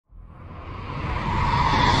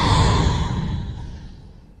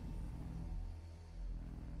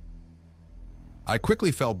I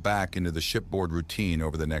quickly fell back into the shipboard routine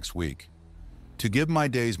over the next week. To give my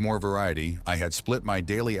days more variety, I had split my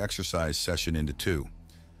daily exercise session into two.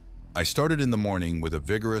 I started in the morning with a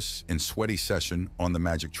vigorous and sweaty session on the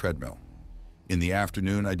magic treadmill. In the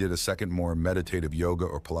afternoon, I did a second more meditative yoga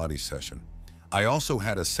or Pilates session. I also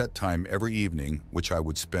had a set time every evening, which I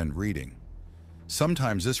would spend reading.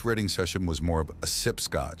 Sometimes this reading session was more of a sip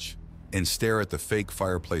scotch and stare at the fake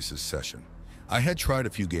fireplaces session. I had tried a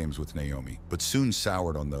few games with Naomi, but soon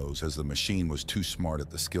soured on those as the machine was too smart at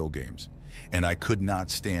the skill games, and I could not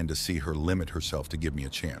stand to see her limit herself to give me a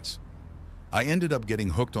chance. I ended up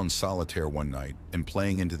getting hooked on solitaire one night and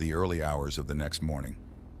playing into the early hours of the next morning.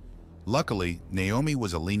 Luckily, Naomi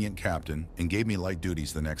was a lenient captain and gave me light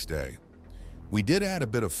duties the next day. We did add a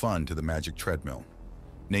bit of fun to the magic treadmill.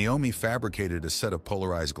 Naomi fabricated a set of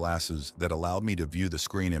polarized glasses that allowed me to view the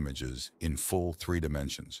screen images in full 3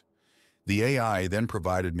 dimensions. The AI then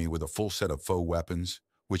provided me with a full set of faux weapons,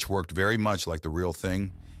 which worked very much like the real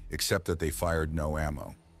thing, except that they fired no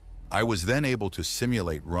ammo. I was then able to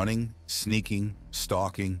simulate running, sneaking,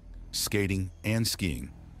 stalking, skating, and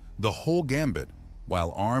skiing, the whole gambit,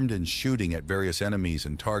 while armed and shooting at various enemies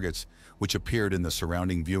and targets which appeared in the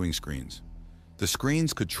surrounding viewing screens. The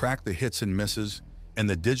screens could track the hits and misses, and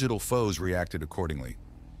the digital foes reacted accordingly.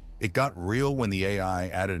 It got real when the AI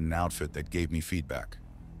added an outfit that gave me feedback.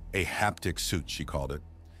 A haptic suit, she called it.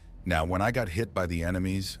 Now, when I got hit by the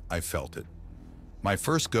enemies, I felt it. My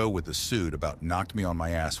first go with the suit about knocked me on my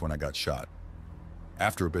ass when I got shot.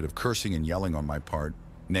 After a bit of cursing and yelling on my part,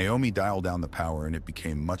 Naomi dialed down the power and it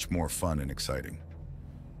became much more fun and exciting.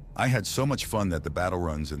 I had so much fun that the battle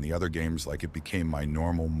runs and the other games like it became my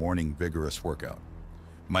normal morning vigorous workout.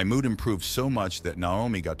 My mood improved so much that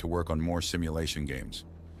Naomi got to work on more simulation games.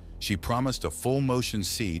 She promised a full motion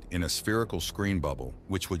seat in a spherical screen bubble,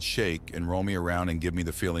 which would shake and roll me around and give me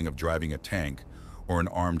the feeling of driving a tank or an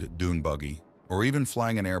armed dune buggy, or even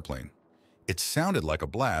flying an airplane. It sounded like a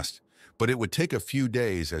blast, but it would take a few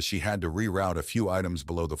days as she had to reroute a few items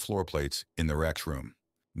below the floor plates in the Rex room.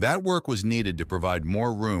 That work was needed to provide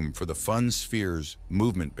more room for the Fun Sphere's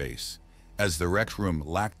movement base, as the Rex room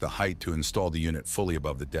lacked the height to install the unit fully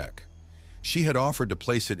above the deck. She had offered to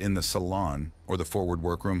place it in the salon or the forward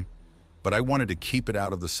workroom, but I wanted to keep it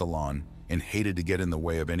out of the salon and hated to get in the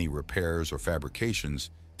way of any repairs or fabrications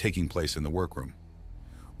taking place in the workroom.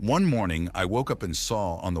 One morning, I woke up and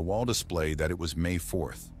saw on the wall display that it was May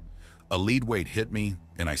 4th. A lead weight hit me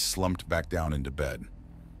and I slumped back down into bed.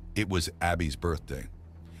 It was Abby's birthday.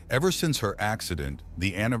 Ever since her accident,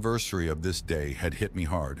 the anniversary of this day had hit me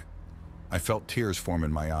hard. I felt tears form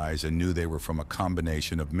in my eyes and knew they were from a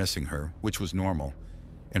combination of missing her, which was normal,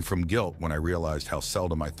 and from guilt when I realized how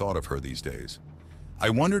seldom I thought of her these days. I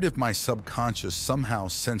wondered if my subconscious somehow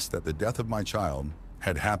sensed that the death of my child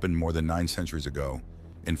had happened more than 9 centuries ago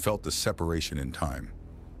and felt the separation in time.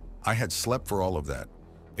 I had slept for all of that,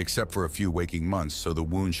 except for a few waking months, so the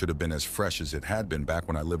wound should have been as fresh as it had been back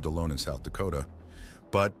when I lived alone in South Dakota,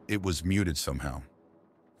 but it was muted somehow.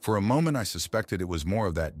 For a moment, I suspected it was more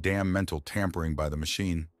of that damn mental tampering by the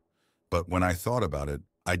machine, but when I thought about it,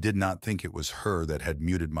 I did not think it was her that had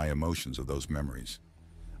muted my emotions of those memories.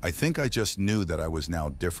 I think I just knew that I was now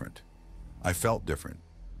different. I felt different.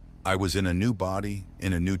 I was in a new body,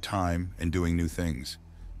 in a new time, and doing new things.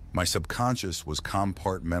 My subconscious was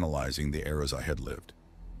compartmentalizing the eras I had lived.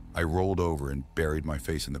 I rolled over and buried my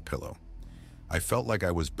face in the pillow. I felt like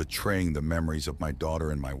I was betraying the memories of my daughter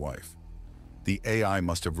and my wife. The AI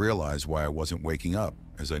must have realized why I wasn't waking up,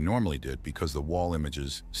 as I normally did, because the wall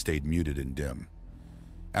images stayed muted and dim.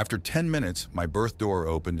 After 10 minutes, my berth door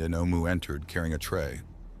opened and Omu entered carrying a tray.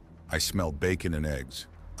 I smelled bacon and eggs.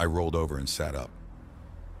 I rolled over and sat up.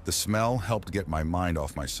 The smell helped get my mind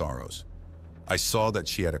off my sorrows. I saw that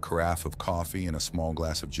she had a carafe of coffee and a small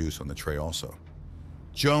glass of juice on the tray also.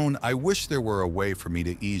 "Joan, I wish there were a way for me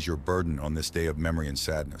to ease your burden on this day of memory and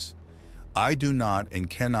sadness. I do not and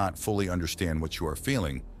cannot fully understand what you are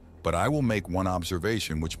feeling, but I will make one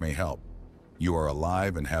observation which may help. You are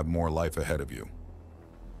alive and have more life ahead of you."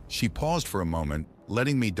 She paused for a moment,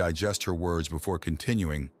 letting me digest her words before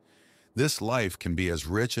continuing. "This life can be as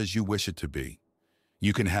rich as you wish it to be.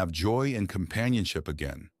 You can have joy and companionship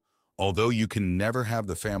again. Although you can never have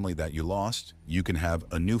the family that you lost, you can have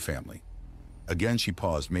a new family." Again she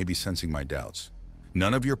paused, maybe sensing my doubts.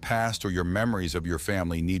 "None of your past or your memories of your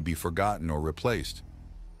family need be forgotten or replaced,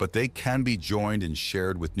 but they can be joined and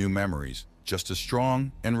shared with new memories, just as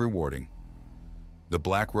strong and rewarding." The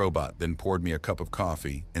black robot then poured me a cup of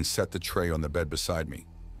coffee and set the tray on the bed beside me.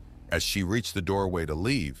 As she reached the doorway to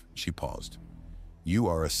leave, she paused. "You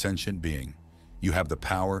are a sentient being. You have the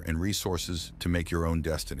power and resources to make your own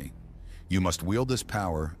destiny. You must wield this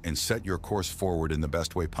power and set your course forward in the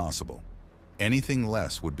best way possible. Anything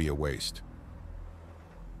less would be a waste.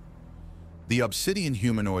 The Obsidian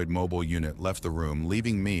humanoid mobile unit left the room,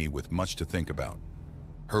 leaving me with much to think about.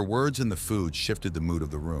 Her words and the food shifted the mood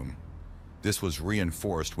of the room. This was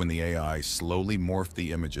reinforced when the AI slowly morphed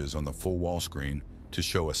the images on the full wall screen to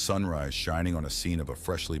show a sunrise shining on a scene of a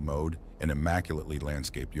freshly mowed and immaculately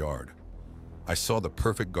landscaped yard. I saw the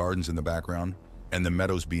perfect gardens in the background and the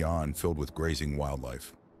meadows beyond filled with grazing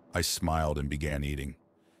wildlife. I smiled and began eating.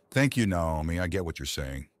 Thank you, Naomi, I get what you're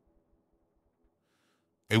saying.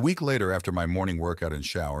 A week later, after my morning workout and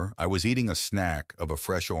shower, I was eating a snack of a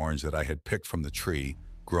fresh orange that I had picked from the tree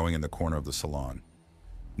growing in the corner of the salon.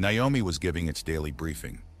 Naomi was giving its daily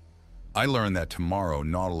briefing. I learned that tomorrow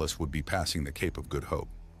Nautilus would be passing the Cape of Good Hope.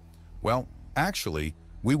 Well, actually,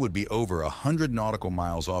 we would be over 100 nautical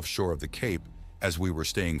miles offshore of the Cape as we were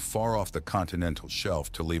staying far off the continental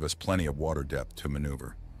shelf to leave us plenty of water depth to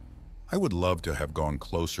maneuver. I would love to have gone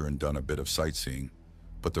closer and done a bit of sightseeing,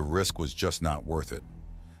 but the risk was just not worth it.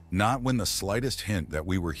 Not when the slightest hint that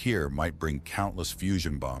we were here might bring countless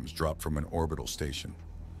fusion bombs dropped from an orbital station.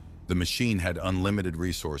 The machine had unlimited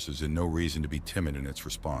resources and no reason to be timid in its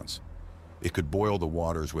response. It could boil the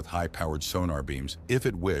waters with high-powered sonar beams if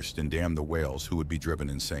it wished and damn the whales who would be driven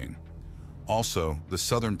insane. Also, the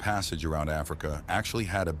southern passage around Africa actually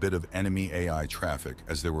had a bit of enemy AI traffic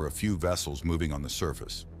as there were a few vessels moving on the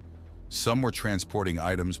surface. Some were transporting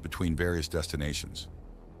items between various destinations.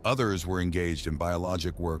 Others were engaged in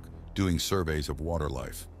biologic work, doing surveys of water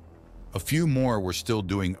life. A few more were still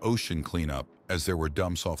doing ocean cleanup as there were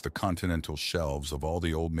dumps off the continental shelves of all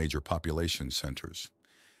the old major population centers.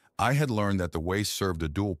 I had learned that the waste served a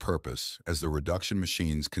dual purpose, as the reduction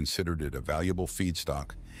machines considered it a valuable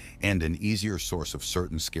feedstock and an easier source of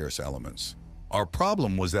certain scarce elements. Our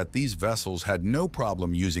problem was that these vessels had no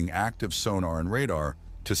problem using active sonar and radar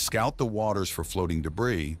to scout the waters for floating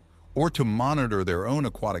debris or to monitor their own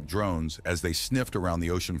aquatic drones as they sniffed around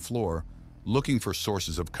the ocean floor looking for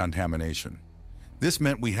sources of contamination. This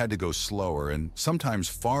meant we had to go slower and sometimes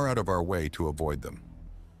far out of our way to avoid them.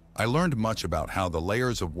 I learned much about how the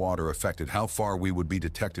layers of water affected how far we would be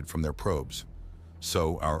detected from their probes,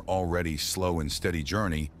 so our already slow and steady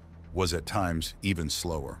journey was at times even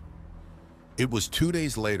slower. It was 2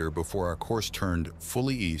 days later before our course turned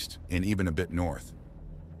fully east and even a bit north.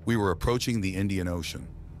 We were approaching the Indian Ocean.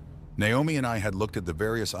 Naomi and I had looked at the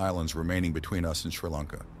various islands remaining between us and Sri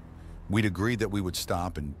Lanka. We'd agreed that we would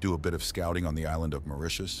stop and do a bit of scouting on the island of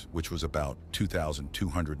Mauritius, which was about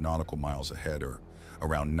 2,200 nautical miles ahead, or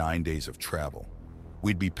around 9 days of travel.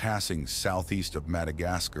 We'd be passing southeast of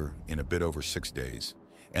Madagascar in a bit over 6 days,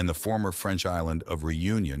 and the former French island of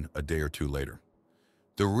Reunion a day or two later.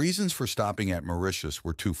 The reasons for stopping at Mauritius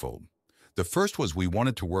were twofold. The first was we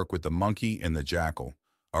wanted to work with the monkey and the jackal,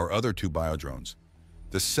 our other two biodrones.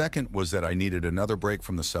 The second was that I needed another break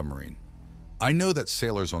from the submarine. I know that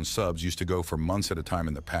sailors on subs used to go for months at a time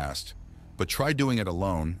in the past, but try doing it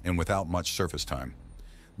alone and without much surface time.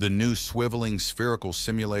 The new swiveling spherical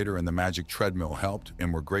simulator and the magic treadmill helped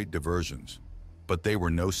and were great diversions, but they were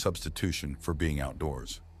no substitution for being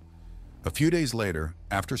outdoors. A few days later,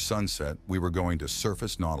 after sunset, we were going to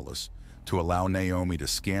surface Nautilus to allow Naomi to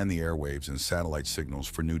scan the airwaves and satellite signals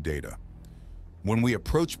for new data. When we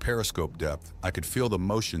approached periscope depth, I could feel the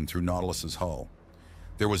motion through Nautilus's hull.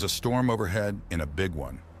 There was a storm overhead and a big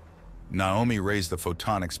one. Naomi raised the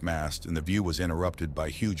photonics mast and the view was interrupted by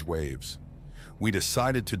huge waves. We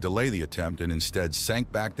decided to delay the attempt and instead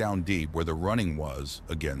sank back down deep where the running was,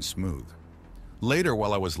 again, smooth. Later,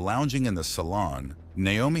 while I was lounging in the salon,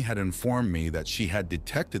 Naomi had informed me that she had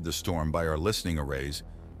detected the storm by our listening arrays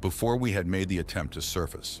before we had made the attempt to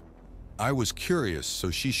surface. I was curious, so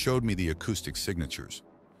she showed me the acoustic signatures.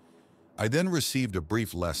 I then received a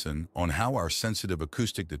brief lesson on how our sensitive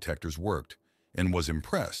acoustic detectors worked and was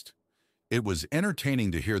impressed. It was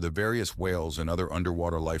entertaining to hear the various whales and other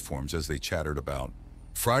underwater life forms as they chattered about.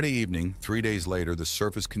 Friday evening, 3 days later, the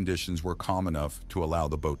surface conditions were calm enough to allow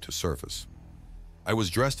the boat to surface. I was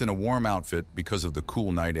dressed in a warm outfit because of the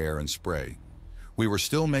cool night air and spray. We were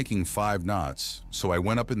still making 5 knots, so I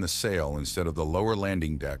went up in the sail instead of the lower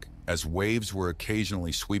landing deck as waves were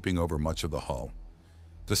occasionally sweeping over much of the hull.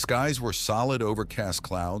 The skies were solid overcast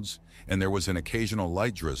clouds, and there was an occasional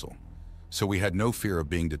light drizzle, so we had no fear of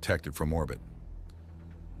being detected from orbit.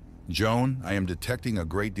 Joan, I am detecting a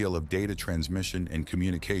great deal of data transmission and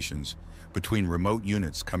communications between remote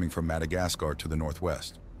units coming from Madagascar to the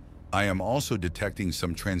northwest. I am also detecting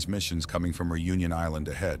some transmissions coming from Reunion Island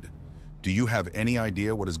ahead. Do you have any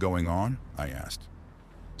idea what is going on? I asked.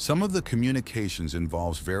 Some of the communications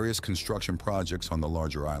involves various construction projects on the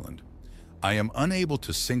larger island. I am unable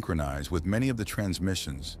to synchronize with many of the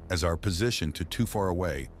transmissions as our position too far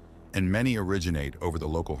away, and many originate over the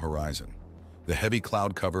local horizon. The heavy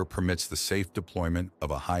cloud cover permits the safe deployment of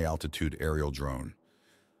a high-altitude aerial drone.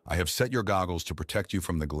 I have set your goggles to protect you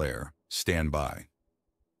from the glare. Stand by.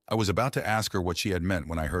 I was about to ask her what she had meant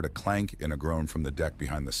when I heard a clank and a groan from the deck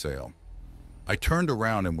behind the sail. I turned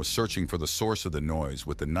around and was searching for the source of the noise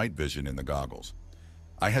with the night vision in the goggles.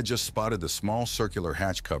 I had just spotted the small circular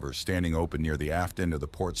hatch cover standing open near the aft end of the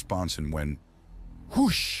port sponson when,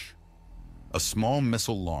 whoosh! A small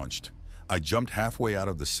missile launched. I jumped halfway out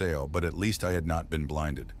of the sail, but at least I had not been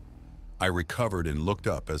blinded. I recovered and looked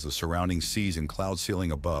up as the surrounding seas and cloud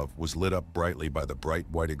ceiling above was lit up brightly by the bright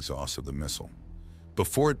white exhaust of the missile.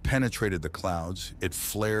 Before it penetrated the clouds, it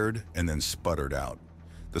flared and then sputtered out.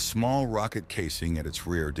 The small rocket casing at its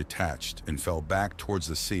rear detached and fell back towards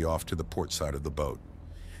the sea off to the port side of the boat.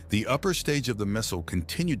 The upper stage of the missile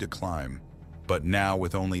continued to climb, but now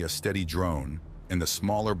with only a steady drone and the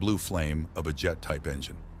smaller blue flame of a jet-type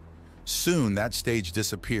engine. Soon that stage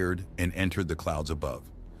disappeared and entered the clouds above.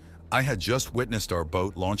 I had just witnessed our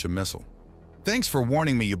boat launch a missile. "Thanks for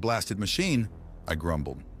warning me, you blasted machine," I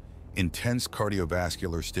grumbled. "Intense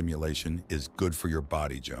cardiovascular stimulation is good for your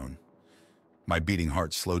body, Joan." My beating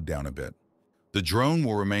heart slowed down a bit. The drone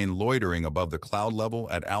will remain loitering above the cloud level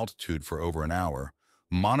at altitude for over an hour,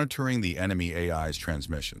 monitoring the enemy AI's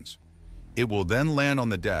transmissions. It will then land on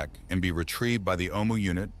the deck and be retrieved by the OMU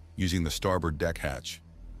unit using the starboard deck hatch.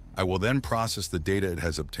 I will then process the data it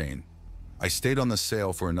has obtained. I stayed on the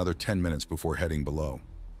sail for another 10 minutes before heading below.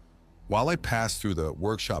 While I passed through the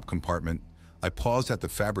workshop compartment, I paused at the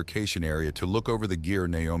fabrication area to look over the gear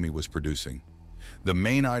Naomi was producing. The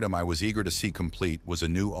main item I was eager to see complete was a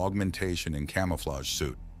new augmentation and camouflage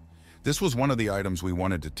suit. This was one of the items we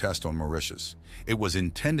wanted to test on Mauritius. It was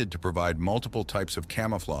intended to provide multiple types of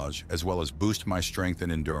camouflage as well as boost my strength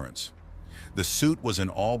and endurance. The suit was an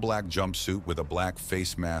all-black jumpsuit with a black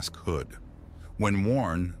face mask hood. When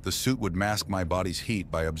worn, the suit would mask my body's heat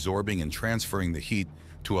by absorbing and transferring the heat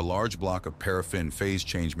to a large block of paraffin phase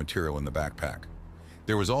change material in the backpack.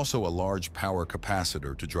 There was also a large power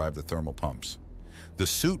capacitor to drive the thermal pumps. The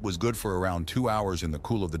suit was good for around 2 hours in the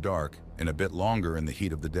cool of the dark and a bit longer in the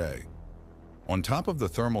heat of the day. On top of the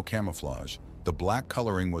thermal camouflage, the black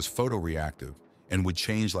coloring was photoreactive and would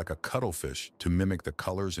change like a cuttlefish to mimic the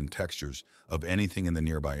colors and textures of anything in the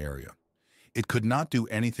nearby area. It could not do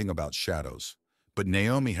anything about shadows, but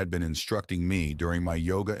Naomi had been instructing me during my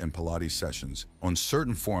yoga and Pilates sessions on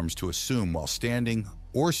certain forms to assume while standing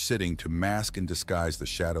or sitting to mask and disguise the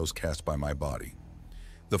shadows cast by my body.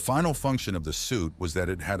 The final function of the suit was that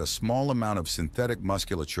it had a small amount of synthetic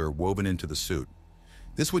musculature woven into the suit.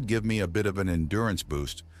 This would give me a bit of an endurance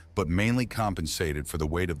boost, but mainly compensated for the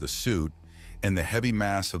weight of the suit and the heavy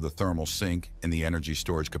mass of the thermal sink and the energy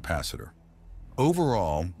storage capacitor.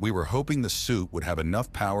 Overall, we were hoping the suit would have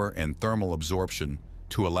enough power and thermal absorption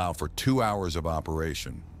to allow for 2 hours of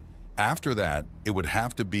operation. After that, it would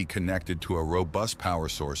have to be connected to a robust power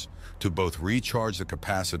source to both recharge the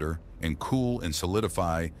capacitor and cool and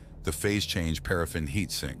solidify the phase change paraffin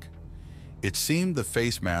heat sink. It seemed the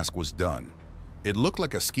face mask was done. It looked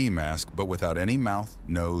like a ski mask, but without any mouth,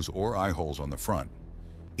 nose, or eye holes on the front.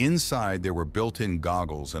 Inside, there were built-in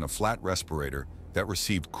goggles and a flat respirator that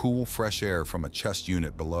received cool, fresh air from a chest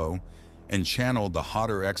unit below and channeled the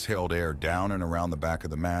hotter exhaled air down and around the back of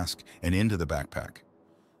the mask and into the backpack.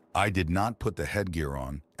 I did not put the headgear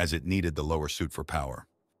on, as it needed the lower suit for power.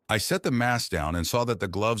 I set the mask down and saw that the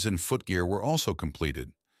gloves and footgear were also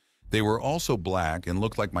completed. They were also black and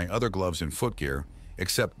looked like my other gloves and footgear,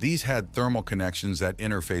 except these had thermal connections that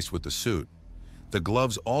interfaced with the suit. The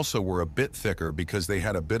gloves also were a bit thicker because they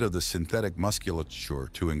had a bit of the synthetic musculature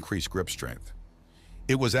to increase grip strength.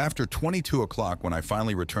 It was after 22 o'clock when I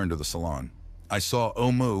finally returned to the salon. I saw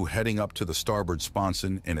OMU heading up to the starboard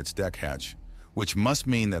sponson and its deck hatch, which must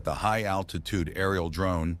mean that the high-altitude aerial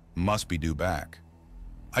drone must be due back.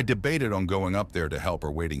 I debated on going up there to help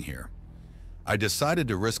or waiting here. I decided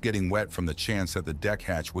to risk getting wet from the chance that the deck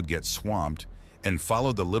hatch would get swamped and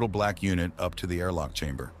followed the little black unit up to the airlock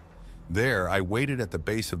chamber. There, I waited at the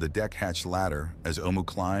base of the deck hatch ladder as OMU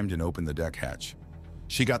climbed and opened the deck hatch.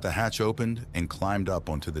 She got the hatch opened and climbed up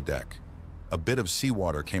onto the deck. A bit of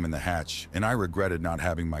seawater came in the hatch, and I regretted not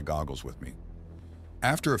having my goggles with me.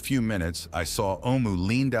 After a few minutes, I saw OMU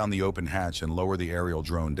lean down the open hatch and lower the aerial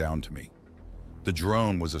drone down to me. The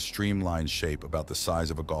drone was a streamlined shape about the size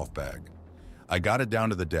of a golf bag. I got it down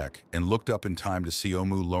to the deck and looked up in time to see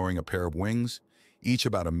OMU lowering a pair of wings, each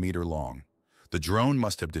about 1 meter long. The drone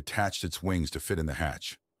must have detached its wings to fit in the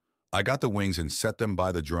hatch. I got the wings and set them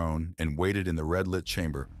by the drone and waited in the red-lit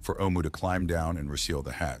chamber for Omu to climb down and reseal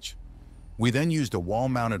the hatch. We then used a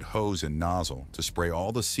wall-mounted hose and nozzle to spray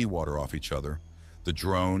all the seawater off each other, the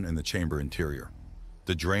drone and the chamber interior.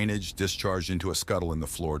 The drainage discharged into a scuttle in the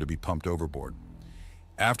floor to be pumped overboard.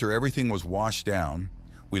 After everything was washed down,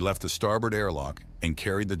 we left the starboard airlock and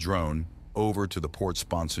carried the drone over to the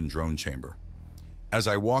port-sponson drone chamber. As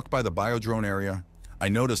I walked by the biodrone area, I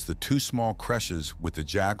noticed the two small creches with the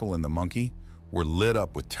jackal and the monkey were lit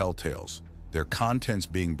up with telltales, their contents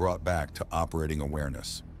being brought back to operating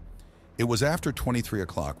awareness. It was after 23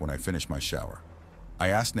 o'clock when I finished my shower. I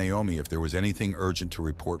asked Naomi if there was anything urgent to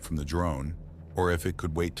report from the drone or if it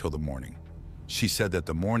could wait till the morning. She said that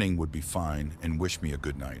the morning would be fine and wished me a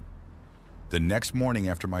good night. The next morning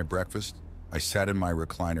after my breakfast, I sat in my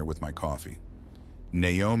recliner with my coffee.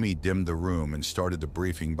 Naomi dimmed the room and started the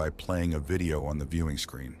briefing by playing a video on the viewing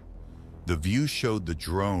screen. The view showed the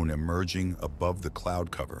drone emerging above the cloud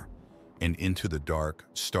cover and into the dark,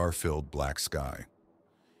 star-filled black sky.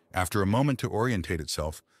 After a moment to orientate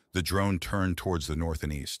itself, the drone turned towards the north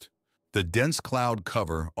and east. The dense cloud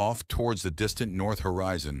cover off towards the distant north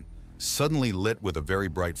horizon suddenly lit with a very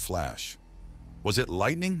bright flash. Was it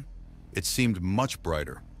lightning? It seemed much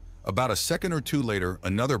brighter. About a second or two later,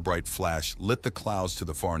 another bright flash lit the clouds to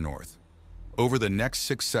the far north. Over the next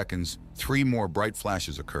 6 seconds, 3 more bright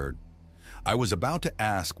flashes occurred. I was about to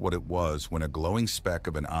ask what it was when a glowing speck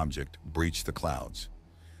of an object breached the clouds.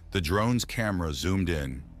 The drone's camera zoomed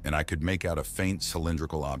in, and I could make out a faint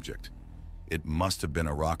cylindrical object. It must have been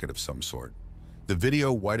a rocket of some sort. The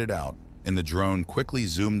video whited out, and the drone quickly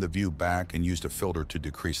zoomed the view back and used a filter to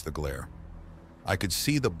decrease the glare. I could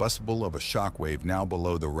see the bubble of a shockwave now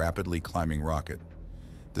below the rapidly climbing rocket.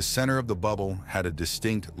 The center of the bubble had a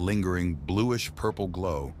distinct, lingering, bluish-purple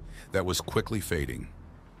glow that was quickly fading.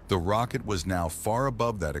 The rocket was now far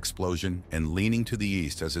above that explosion and leaning to the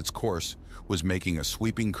east as its course was making a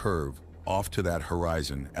sweeping curve off to that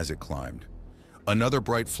horizon as it climbed. Another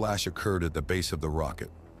bright flash occurred at the base of the rocket.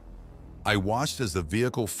 I watched as the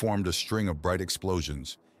vehicle formed a string of bright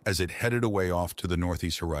explosions as it headed away off to the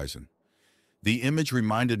northeast horizon. The image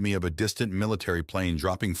reminded me of a distant military plane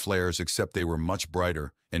dropping flares, except they were much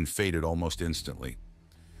brighter and faded almost instantly.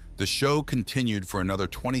 The show continued for another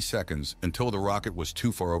 20 seconds until the rocket was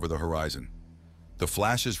too far over the horizon. The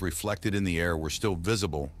flashes reflected in the air were still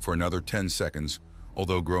visible for another 10 seconds,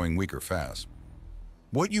 although growing weaker fast.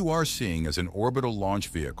 What you are seeing is an orbital launch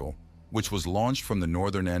vehicle, which was launched from the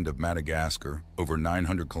northern end of Madagascar over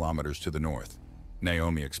 900 kilometers to the north,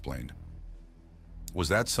 Naomi explained. Was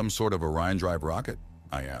that some sort of Orion Drive rocket?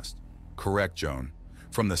 I asked. Correct, Joan.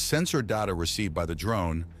 From the sensor data received by the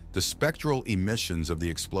drone, the spectral emissions of the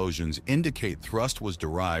explosions indicate thrust was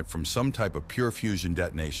derived from some type of pure fusion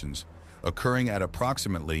detonations, occurring at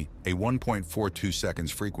approximately a 1.42 seconds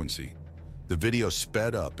frequency. The video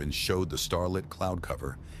sped up and showed the starlit cloud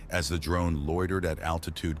cover as the drone loitered at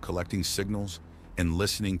altitude, collecting signals and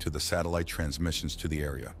listening to the satellite transmissions to the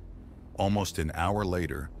area. Almost an hour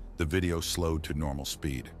later, the video slowed to normal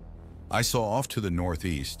speed. I saw off to the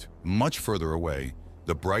northeast, much further away,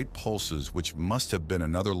 the bright pulses, which must have been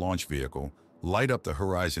another launch vehicle, light up the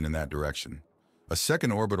horizon in that direction. A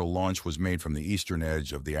second orbital launch was made from the eastern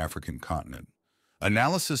edge of the African continent.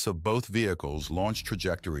 Analysis of both vehicles' launch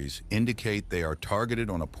trajectories indicate they are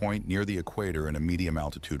targeted on a point near the equator in a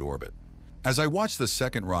medium-altitude orbit. As I watched the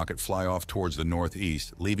second rocket fly off towards the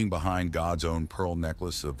northeast, leaving behind God's own pearl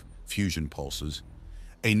necklace of fusion pulses,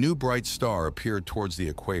 a new bright star appeared towards the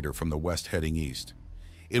equator from the west heading east.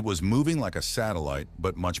 It was moving like a satellite,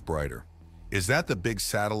 but much brighter. Is that the big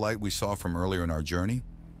satellite we saw from earlier in our journey?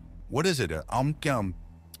 What is it?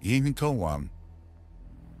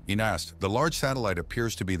 Ian asked. The large satellite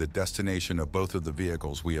appears to be the destination of both of the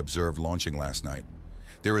vehicles we observed launching last night.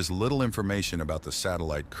 There is little information about the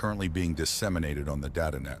satellite currently being disseminated on the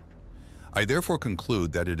datanet. I therefore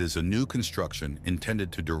conclude that it is a new construction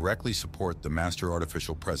intended to directly support the master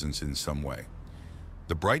artificial presence in some way.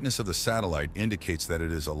 The brightness of the satellite indicates that it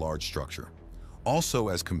is a large structure. Also,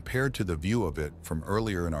 as compared to the view of it from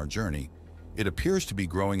earlier in our journey, it appears to be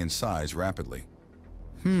growing in size rapidly.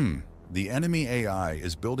 The enemy AI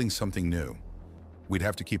is building something new. We'd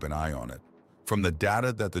have to keep an eye on it. From the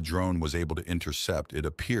data that the drone was able to intercept, it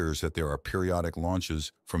appears that there are periodic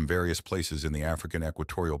launches from various places in the African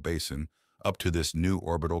equatorial basin up to this new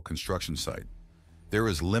orbital construction site. There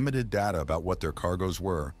is limited data about what their cargoes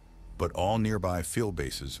were, but all nearby field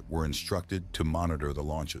bases were instructed to monitor the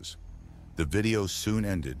launches. The video soon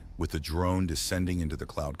ended with the drone descending into the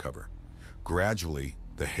cloud cover. Gradually,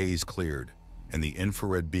 the haze cleared, and the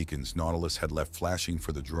infrared beacons Nautilus had left flashing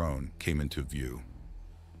for the drone came into view.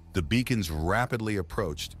 The beacons rapidly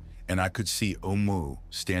approached, and I could see Omu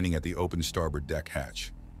standing at the open starboard deck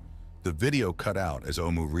hatch. The video cut out as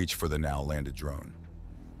Omu reached for the now landed drone.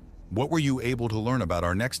 "What were you able to learn about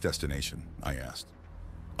our next destination?" I asked.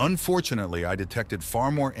 Unfortunately, I detected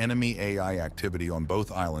far more enemy AI activity on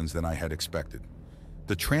both islands than I had expected.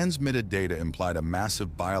 The transmitted data implied a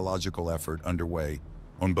massive biological effort underway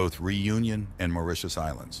on both Reunion and Mauritius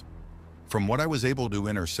Islands. From what I was able to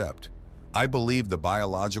intercept, I believe the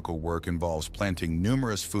biological work involves planting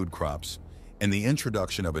numerous food crops and the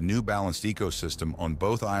introduction of a new balanced ecosystem on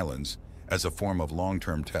both islands as a form of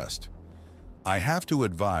long-term test. I have to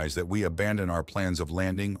advise that we abandon our plans of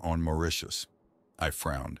landing on Mauritius. I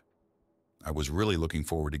frowned. I was really looking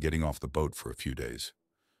forward to getting off the boat for a few days.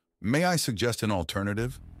 "May I suggest an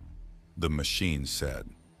alternative?" the machine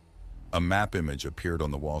said. A map image appeared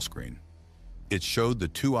on the wall screen. It showed the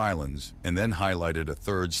two islands and then highlighted a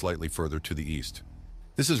third slightly further to the east.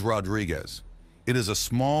 "This is Rodriguez. It is a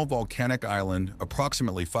small volcanic island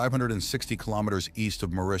approximately 560 kilometers east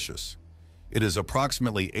of Mauritius. It is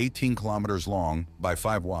approximately 18 kilometers long by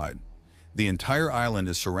 5 wide. The entire island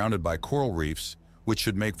is surrounded by coral reefs, which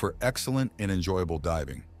should make for excellent and enjoyable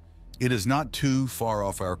diving. It is not too far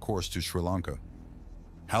off our course to Sri Lanka."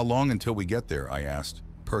 "How long until we get there?" I asked,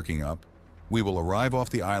 perking up. "We will arrive off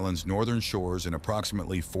the island's northern shores in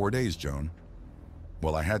approximately 4 days, Joan."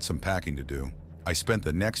 Well, I had some packing to do. I spent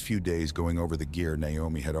the next few days going over the gear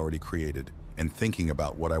Naomi had already created and thinking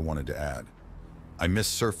about what I wanted to add. I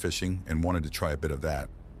missed surf fishing and wanted to try a bit of that.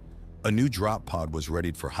 A new drop pod was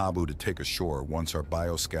readied for Habu to take ashore once our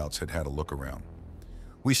bio scouts had had a look around.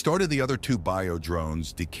 We started the other 2 bio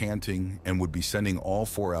drones decanting and would be sending all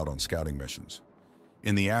 4 out on scouting missions.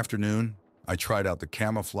 In the afternoon, I tried out the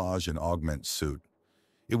camouflage and augment suit.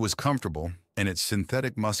 It was comfortable, and its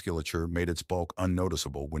synthetic musculature made its bulk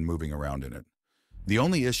unnoticeable when moving around in it. The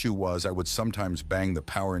only issue was I would sometimes bang the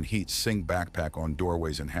power and heat sink backpack on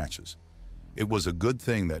doorways and hatches. It was a good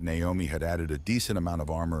thing that Naomi had added a decent amount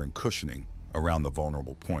of armor and cushioning around the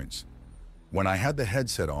vulnerable points. When I had the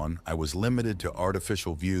headset on, I was limited to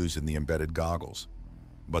artificial views in the embedded goggles,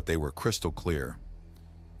 but they were crystal clear.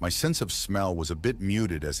 My sense of smell was a bit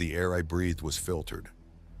muted as the air I breathed was filtered.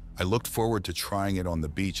 I looked forward to trying it on the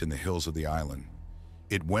beach in the hills of the island.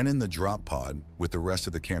 It went in the drop pod with the rest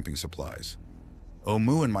of the camping supplies.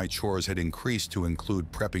 Omu and my chores had increased to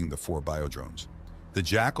include prepping the 4 biodrones. The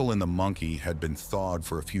jackal and the monkey had been thawed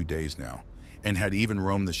for a few days now, and had even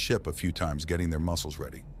roamed the ship a few times getting their muscles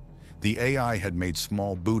ready. The AI had made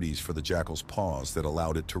small booties for the jackal's paws that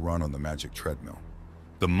allowed it to run on the magic treadmill.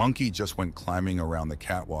 The monkey just went climbing around the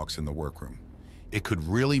catwalks in the workroom. It could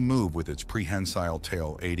really move with its prehensile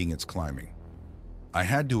tail aiding its climbing. I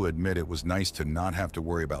had to admit it was nice to not have to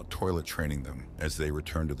worry about toilet training them as they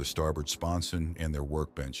returned to the starboard sponson and their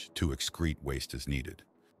workbench to excrete waste as needed.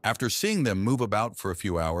 After seeing them move about for a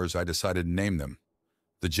few hours, I decided to name them.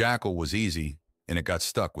 The jackal was easy, and it got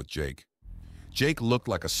stuck with Jake. Jake looked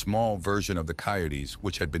like a small version of the coyotes,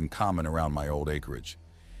 which had been common around my old acreage.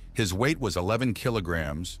 His weight was 11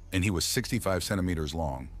 kilograms, and he was 65 centimeters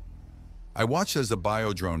long. I watched as the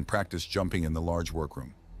biodrone practiced jumping in the large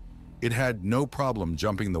workroom. It had no problem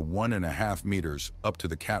jumping the 1.5 meters up to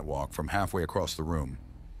the catwalk from halfway across the room.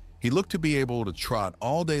 He looked to be able to trot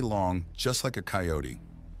all day long, just like a coyote.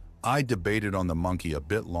 I debated on the monkey a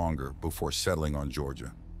bit longer before settling on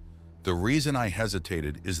Georgia. The reason I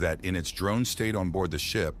hesitated is that in its drone state on board the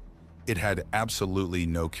ship, it had absolutely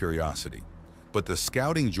no curiosity. But the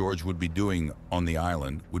scouting George would be doing on the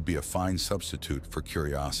island would be a fine substitute for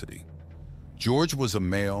curiosity. George was a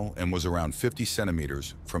male and was around 50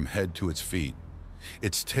 centimeters from head to its feet.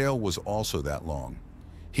 Its tail was also that long.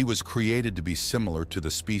 He was created to be similar to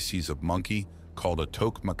the species of monkey called a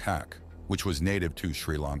tok macaque, which was native to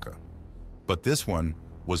Sri Lanka. But this one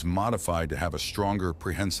was modified to have a stronger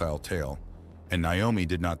prehensile tail, and Naomi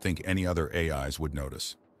did not think any other AIs would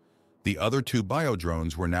notice. The other 2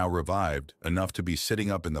 biodrones were now revived enough to be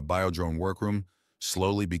sitting up in the biodrone workroom,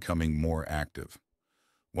 slowly becoming more active.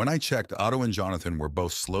 When I checked, Otto and Jonathan were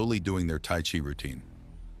both slowly doing their Tai Chi routine.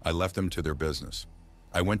 I left them to their business.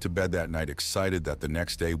 I went to bed that night excited that the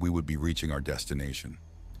next day we would be reaching our destination.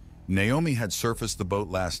 Naomi had surfaced the boat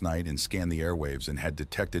last night and scanned the airwaves and had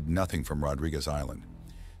detected nothing from Rodriguez Island.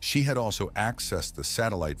 She had also accessed the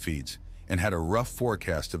satellite feeds and had a rough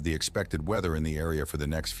forecast of the expected weather in the area for the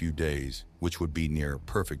next few days, which would be near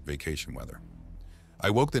perfect vacation weather. I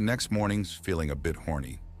woke the next morning feeling a bit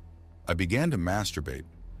horny. I began to masturbate.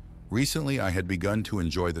 Recently, I had begun to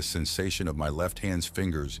enjoy the sensation of my left hand's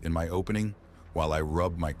fingers in my opening while I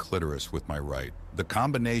rubbed my clitoris with my right. The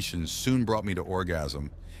combination soon brought me to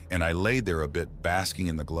orgasm, and I laid there a bit, basking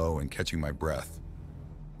in the glow and catching my breath.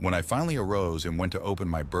 When I finally arose and went to open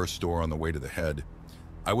my burst door on the way to the head,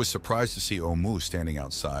 I was surprised to see Omu standing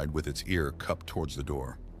outside with its ear cupped towards the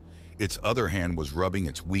door. Its other hand was rubbing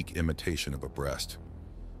its weak imitation of a breast.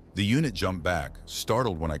 The unit jumped back,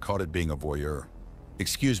 startled when I caught it being a voyeur.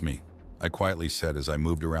 "Excuse me," I quietly said as I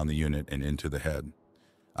moved around the unit and into the head.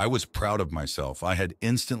 I was proud of myself. I had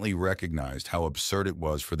instantly recognized how absurd it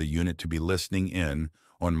was for the unit to be listening in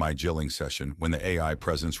on my jilling session when the AI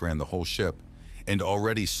presence ran the whole ship and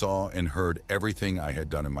already saw and heard everything I had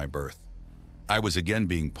done in my berth. I was again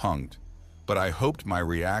being punked, but I hoped my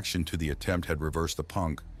reaction to the attempt had reversed the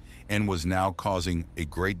punk and was now causing a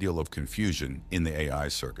great deal of confusion in the AI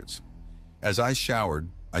circuits. As I showered,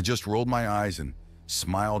 I just rolled my eyes and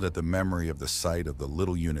smiled at the memory of the sight of the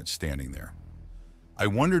little unit standing there. I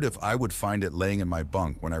wondered if I would find it laying in my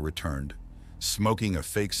bunk when I returned, smoking a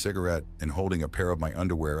fake cigarette and holding a pair of my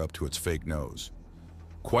underwear up to its fake nose.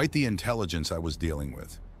 Quite the intelligence I was dealing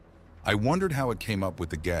with. I wondered how it came up with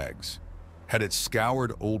the gags. Had it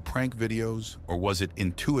scoured old prank videos, or was it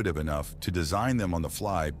intuitive enough to design them on the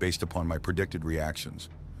fly based upon my predicted reactions?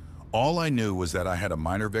 All I knew was that I had a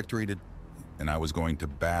minor victory and I was going to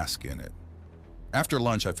bask in it. After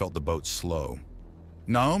lunch, I felt the boat slow.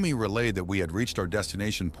 Naomi relayed that we had reached our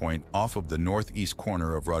destination point off of the northeast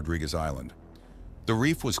corner of Rodriguez Island. The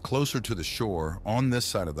reef was closer to the shore on this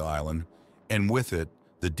side of the island, and with it,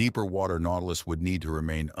 the deeper water Nautilus would need to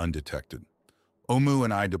remain undetected. Omu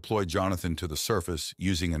and I deployed Jonathan to the surface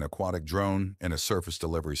using an aquatic drone and a surface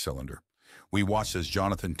delivery cylinder. We watched as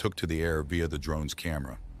Jonathan took to the air via the drone's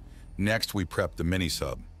camera. Next, we prepped the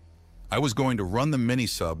mini-sub. I was going to run the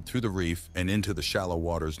mini-sub through the reef and into the shallow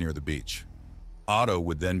waters near the beach. Otto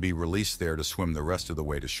would then be released there to swim the rest of the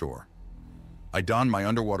way to shore. I donned my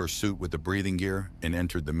underwater suit with the breathing gear and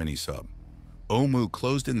entered the mini-sub. Omu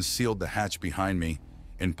closed and sealed the hatch behind me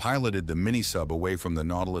and piloted the mini-sub away from the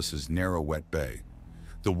Nautilus's narrow, wet bay.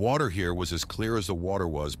 The water here was as clear as the water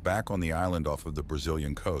was back on the island off of the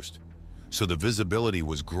Brazilian coast, so the visibility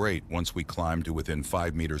was great once we climbed to within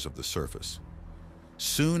 5 meters of the surface.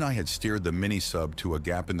 Soon I had steered the mini-sub to a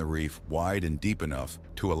gap in the reef wide and deep enough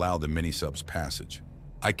to allow the mini-sub's passage.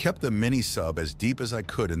 I kept the mini-sub as deep as I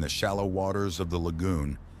could in the shallow waters of the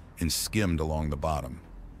lagoon and skimmed along the bottom.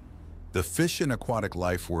 The fish and aquatic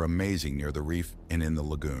life were amazing near the reef and in the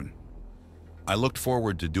lagoon. I looked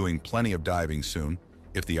forward to doing plenty of diving soon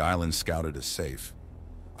if the island scouted as safe.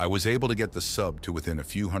 I was able to get the sub to within a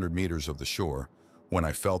few hundred meters of the shore when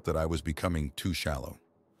I felt that I was becoming too shallow.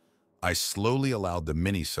 I slowly allowed the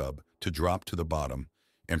mini-sub to drop to the bottom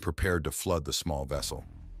and prepared to flood the small vessel.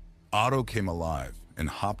 Otto came alive and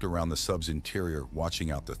hopped around the sub's interior,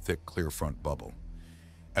 watching out the thick, clear front bubble.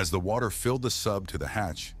 As the water filled the sub to the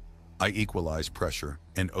hatch, I equalized pressure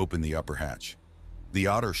and opened the upper hatch. The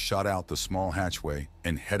otter shot out the small hatchway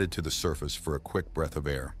and headed to the surface for a quick breath of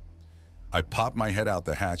air. I popped my head out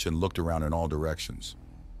the hatch and looked around in all directions.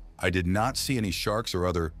 I did not see any sharks or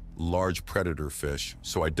other large predator fish,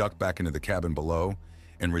 so I ducked back into the cabin below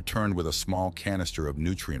and returned with a small canister of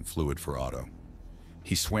nutrient fluid for Otto.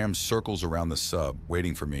 He swam circles around the sub,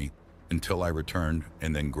 waiting for me until I returned,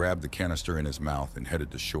 and then grabbed the canister in his mouth and headed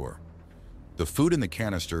to shore. The food in the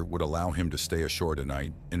canister would allow him to stay ashore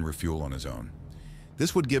tonight and refuel on his own.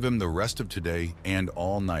 This would give him the rest of today and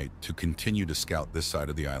all night to continue to scout this side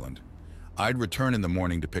of the island. I'd return in the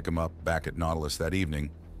morning to pick him up back at Nautilus that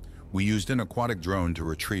evening. We used an aquatic drone to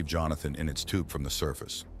retrieve Jonathan in its tube from the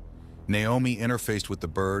surface. Naomi interfaced with the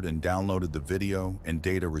bird and downloaded the video and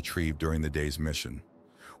data retrieved during the day's mission.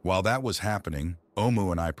 While that was happening,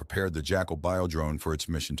 Omu and I prepared the Jackal biodrone for its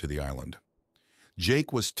mission to the island.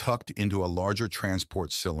 Jake was tucked into a larger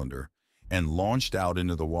transport cylinder and launched out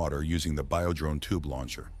into the water using the biodrone tube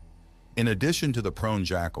launcher. In addition to the prone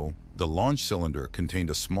Jackal, the launch cylinder contained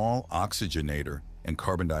a small oxygenator and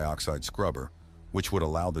carbon dioxide scrubber, which would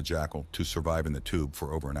allow the Jackal to survive in the tube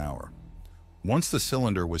for over an hour. Once the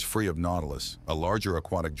cylinder was free of Nautilus, a larger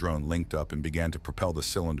aquatic drone linked up and began to propel the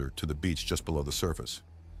cylinder to the beach just below the surface.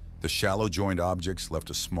 The shallow joined objects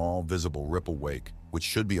left a small, visible ripple wake, which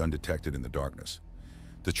should be undetected in the darkness.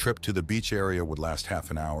 The trip to the beach area would last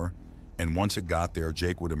half an hour, and once it got there,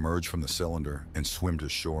 Jake would emerge from the cylinder and swim to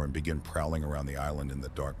shore and begin prowling around the island in the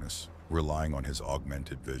darkness, relying on his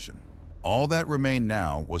augmented vision. All that remained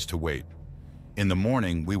now was to wait. In the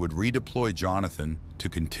morning, we would redeploy Jonathan to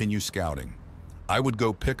continue scouting. I would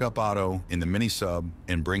go pick up Otto in the mini-sub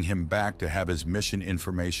and bring him back to have his mission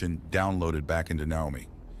information downloaded back into Naomi.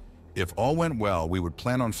 If all went well, we would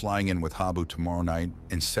plan on flying in with Habu tomorrow night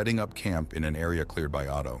and setting up camp in an area cleared by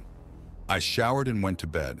Otto. I showered and went to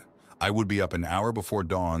bed. I would be up an hour before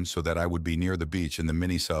dawn so that I would be near the beach in the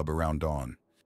mini-sub around dawn.